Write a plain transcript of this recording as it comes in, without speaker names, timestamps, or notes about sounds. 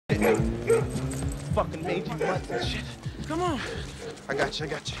Fucking made you nuts and shit. Come on. I got you.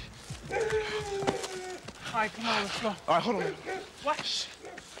 All right, come on, let's go. All right, hold on. What? Shit.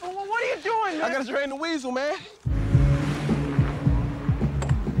 What are you doing, man? I gotta drain the weasel, man.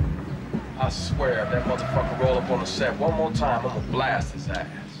 I swear, if that motherfucker roll up on the set one more time, I'm gonna blast his ass.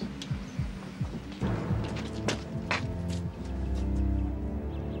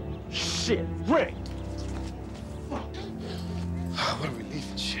 Shit, Rick. What a relief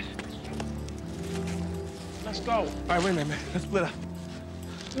and shit. Let's go. All right, wait a minute, man. Let's split up.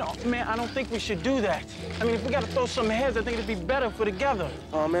 No, man, I don't think we should do that. I mean, if we gotta throw some heads, I think it'd be better if we're together.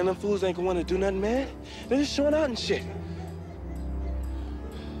 Oh, man, them fools ain't gonna want to do nothing, man. They're just showing out and shit.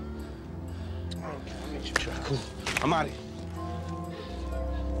 Okay, I'll meet you, Chuck. Cool. I'm out of here.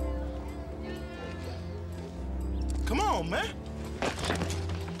 Come on, man.